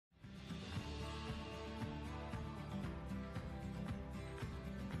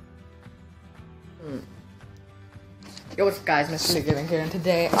Yo, what's up guys, Mr. Giving here, and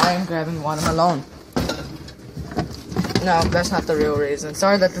today I am grabbing watermelon. No, that's not the real reason.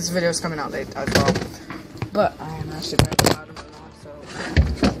 Sorry that this video is coming out late as well. But I am actually grabbing watermelon,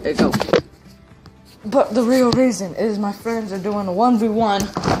 so there you go. But the real reason is my friends are doing a 1v1.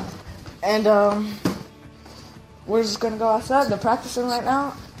 And we're just gonna go outside. They're practicing right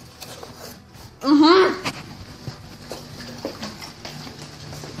now.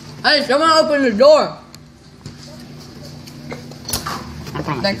 Hey, someone open the door.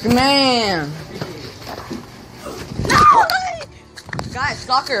 Thank you, man. No! Guys,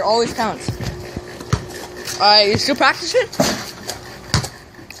 soccer always counts. Alright, you still practicing?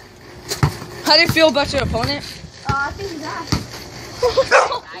 How do you feel about your opponent? I think he's ass.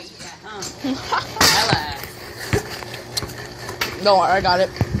 Don't worry, I got it.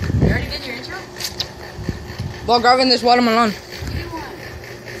 You already did your intro? Well, grabbing this watermelon.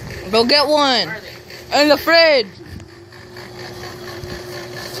 Go get one. Where are they? In the fridge.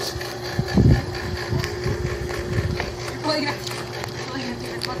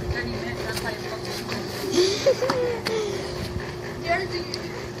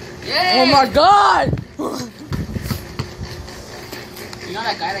 Oh my god! You know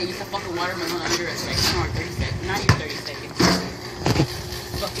that guy that used to fucking watermelon under a second or 30 seconds? Not even 30 seconds.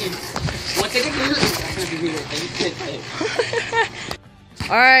 Fucking. Once it gets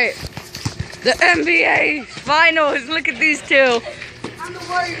Alright. The NBA Finals. Look at these two. I'm the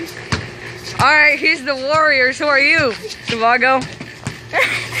Warriors. Alright, he's the Warriors. Who are you? Shivago?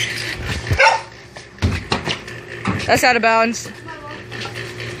 That's out of bounds.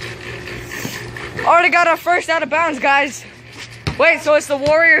 Already got our first out of bounds, guys. Wait, so it's the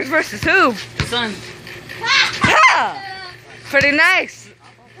Warriors versus who? The Sun. Ah! Pretty nice.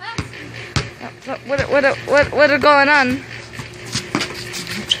 What is going on?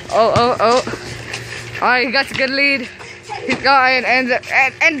 Oh. Alright, he got a good lead. He's got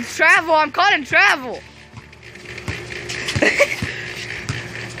and travel. I'm calling travel.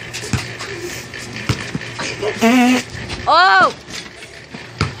 Oh!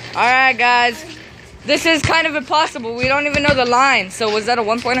 Alright, guys. This is kind of impossible. We don't even know the line. So was that a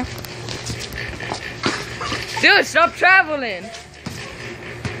one-pointer? Dude, stop traveling.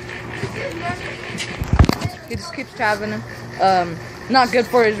 He just keeps traveling. Not good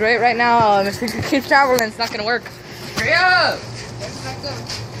for his rate right now. If he keeps traveling, it's not gonna work. Hurry up!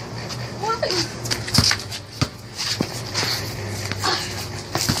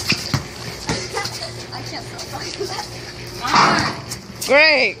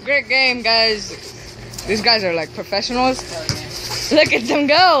 Great game, guys. These guys are like professionals. Look at them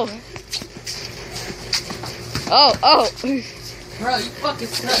go. Oh. Bro, you fucking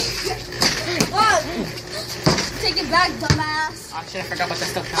suck. What? Take it back, dumbass. I should have forgot about that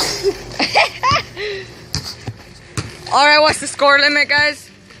stuff now. Alright, what's the score limit, guys?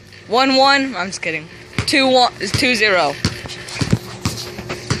 1-1. I'm just kidding. 2-1 is 2-0.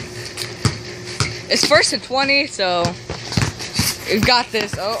 It's first to 20, so we've got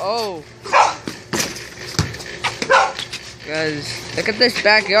this. Oh. Guys, look at this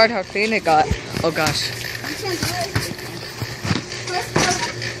backyard, how clean it got. Oh gosh.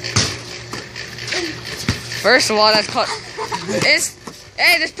 First of all, that's called.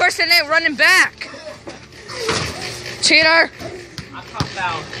 Hey, this person ain't running back. Cheater. I popped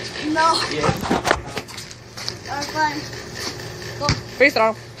out. No. Yeah. Alright, fine. Go. Free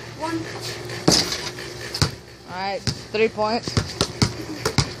throw. 1. Alright, 3 points.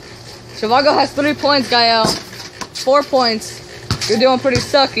 Shivago has 3 points, Gael. 4 points. You're doing pretty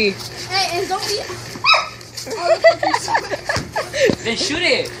sucky. Hey, and don't be. Then shoot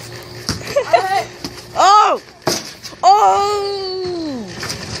it. Alright. Oh!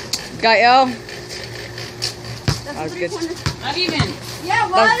 Gael. That's That was a good. 3-pointer. Not even. Yeah,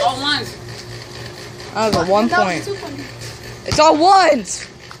 That what? All ones. That was a 1 That was point. a 2-pointer. It's all ones!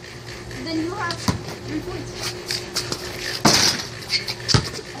 Then you have 3 points.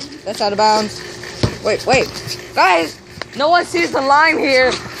 That's out of bounds. Wait. Guys, no one sees the line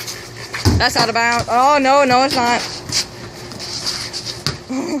here. That's out of bounds. Oh, no, it's not.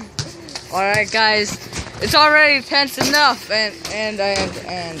 Alright, guys. It's already tense enough. And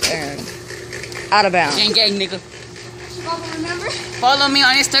out of bounds. Gang, nigga. Chicago, remember? Follow me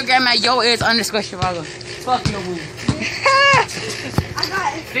on Instagram at yois_Shivago. Fuck your move. I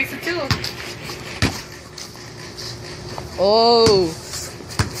got it. 6-2. Oh.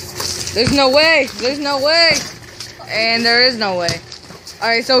 There's no way. And there is no way.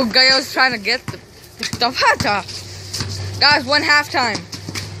 Alright, so Gayo's trying to get the halftime. Guys, one halftime.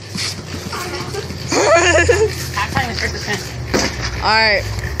 Halftime is 100%. Alright.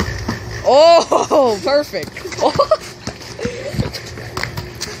 Oh, perfect. Oh,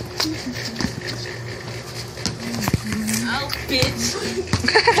 bitch.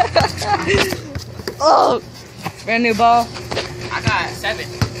 Oh, brand new ball. I got 7.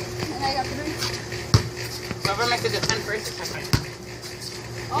 And I got 3. Whoever makes it to 10 first.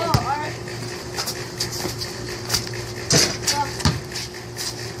 Oh, alright.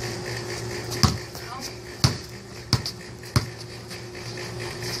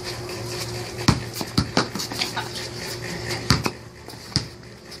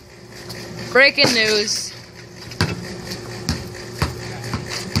 Breaking news.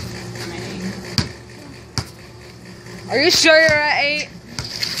 Are you sure you're at 8?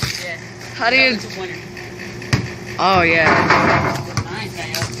 Yeah. How do you? 2-pointer. Oh yeah. 9,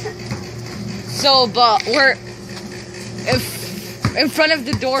 yeah. So, but we're if in front of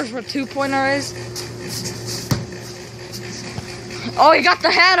the doors where 2-pointer is. Oh, he got the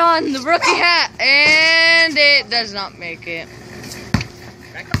hat on, the rookie hat, and it does not make it.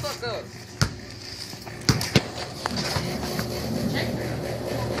 Back the fuck up.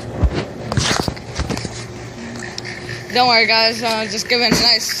 Don't worry, guys. Just give it a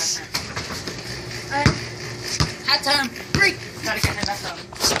nice. Hat time. 3. Gotta get that up.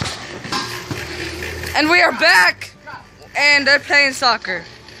 And we are back, and they're playing soccer.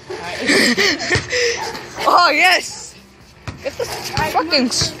 Oh yes. Get the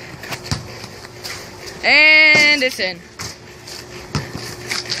fucking. And it's in.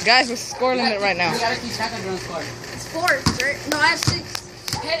 Guys, what's the score limit right now? We gotta keep track of your own score. It's 4, right? No, I have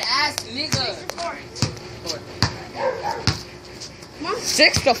 6. Head ass nigga. 4.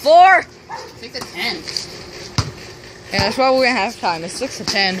 6 to 4. 6 to 10. Yeah, that's why we're gonna have time. It's 6 to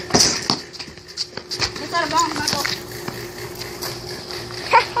 10. What's out of bounds, Michael?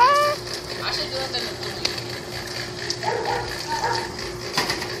 I should do it in the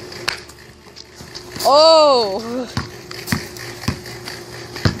Oh.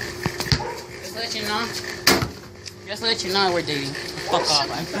 Just to let you know. Just to let you know we're dating. Fuck off.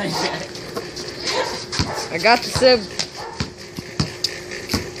 I'm playing that. I got the sib.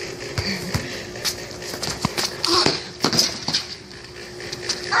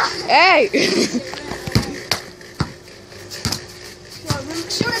 Hey!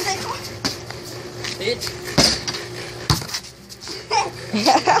 Shoot it, Bitch.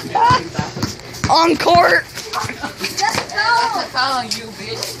 On court! That's foul. Foul on you,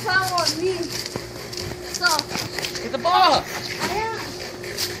 bitch. Foul on me. So, Get the ball. I am.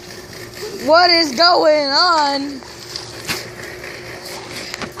 What is going on?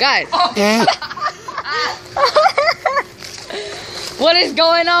 Guys. What is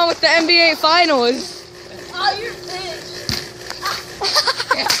going on with the NBA Finals? Oh, you're bitch.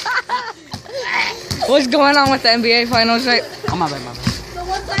 What's going on with the NBA Finals right? Oh, my bad, my bad. The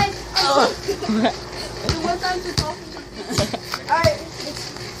one time. The one time to talk. Alright.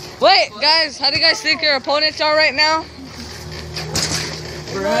 Wait, guys, how do you guys think your opponents are right now?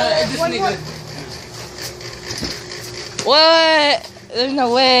 Bruh, this nigga. What? There's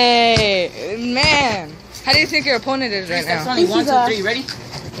no way. Man, how do you think your opponent is right That's now? only 1, 2, 3. Ready?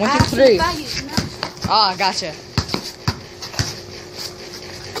 1, 2, 3. Values, man. Ah, gotcha.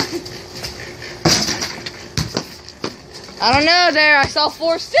 I don't know there. I saw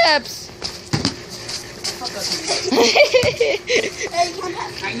 4 steps. Hey, come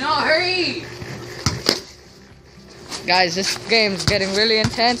back. I know, hurry. Guys, this game's getting really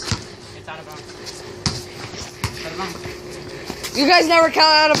intense. It's out of bounds. Out of bounds. You guys never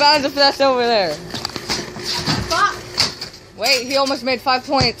count out of bounds if that's over there. Fuck. Wait, he almost made 5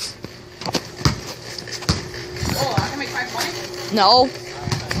 points. Oh, I can make 5 points? No.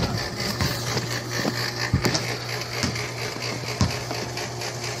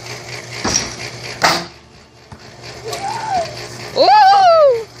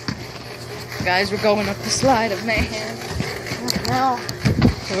 Woo! Guys, we're going up the slide of mayhem right now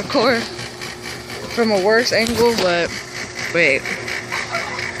to record from a worse angle, but wait.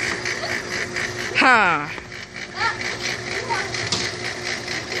 Huh.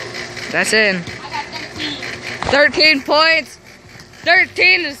 That's in. I got 13 13. points.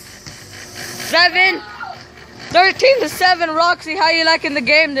 13 to 7. 13 to 7. Roxy, how you liking the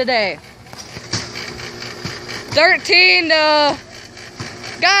game today? 13 to...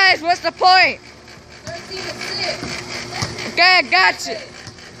 Guys, what's the point? 13 to 6. Okay, I got you.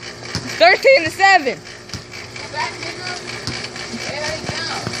 13 to 7. Back, nigga. There you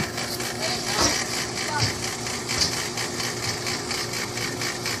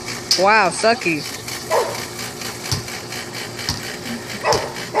go. Wow, sucky.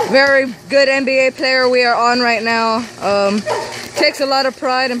 Very good NBA player we are on right now. Takes a lot of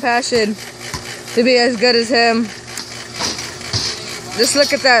pride and passion to be as good as him. Just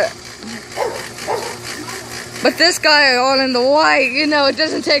look at that. But this guy all in the white, you know, it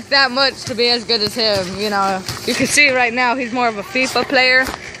doesn't take that much to be as good as him, you know. You can see right now he's more of a FIFA player.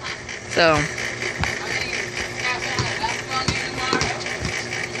 So.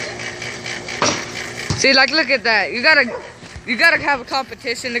 See, like, look at that. You gotta have a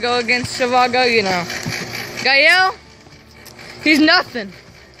competition to go against Zhivago, you know. Gael, he's nothing.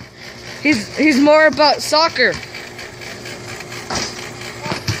 He's more about soccer.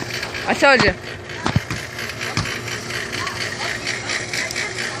 I told you.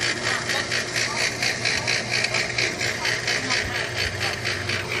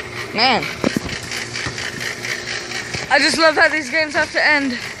 Man, I just love how these games have to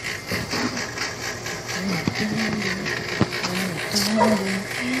end.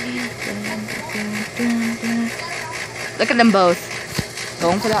 Look at them both.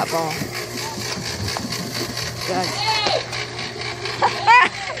 Going for that ball. Good.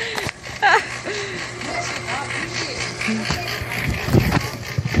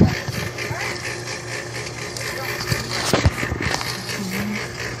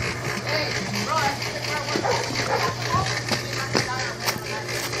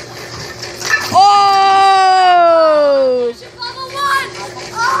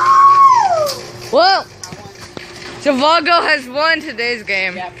 Well, Zhivago has won today's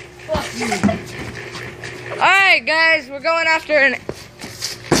game. Yep. Alright guys, we're going after an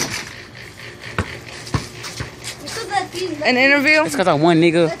interview. It's because I won,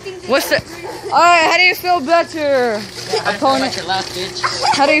 nigga. What's the... Alright, how do you feel about your opponent?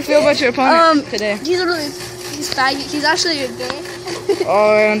 How do you feel about your opponent today? He's faggot. He's actually a gay.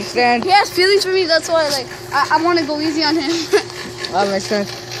 Oh, I understand. He has feelings for me, that's why like I want to go easy on him. That makes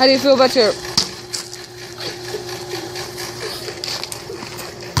sense. How do you feel about your...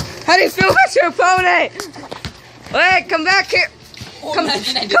 How do you feel about your opponent? Wait, come back here. Come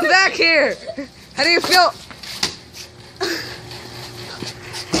back here. How do you feel?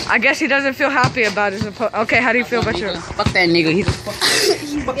 I guess he doesn't feel happy about his opponent. Okay, how do you feel about your... Fuck that nigga. He's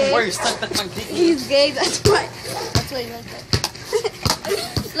fucking worse. He's gay, that's why he like that.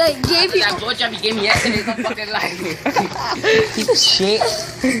 Like, gay people... That blowjob he gave me yesterday, I'm fucking like... Shit.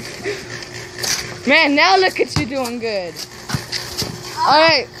 Man, now look at you doing good.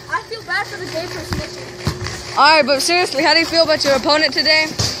 Alright. I feel bad for the gay person. Alright, but seriously, how do you feel about your opponent today?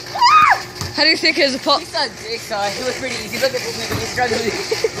 How do you think his opponent... He sucked dick, so it was pretty easy. Look at this nigga, he's struggling.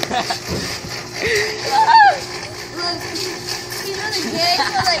 Look, he's really gay,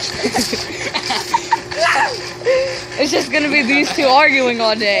 so like... It's just gonna be these two arguing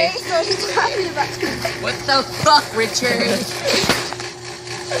all day. Gay, so he's happy about it. What the fuck, Richard?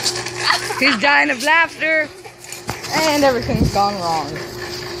 He's dying of laughter. And everything's gone wrong.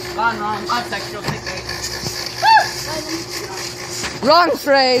 Gone wrong. Contextual technique. Wrong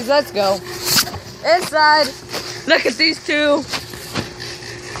phrase. Let's go. Inside. Look at these two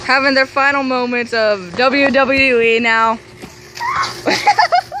having their final moments of WWE now. I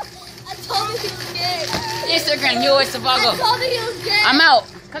told him he was gay. Instagram, yo, it's I Zhivago. told him he was gay. I'm out.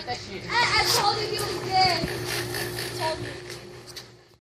 Cut that shit. I told him he was gay.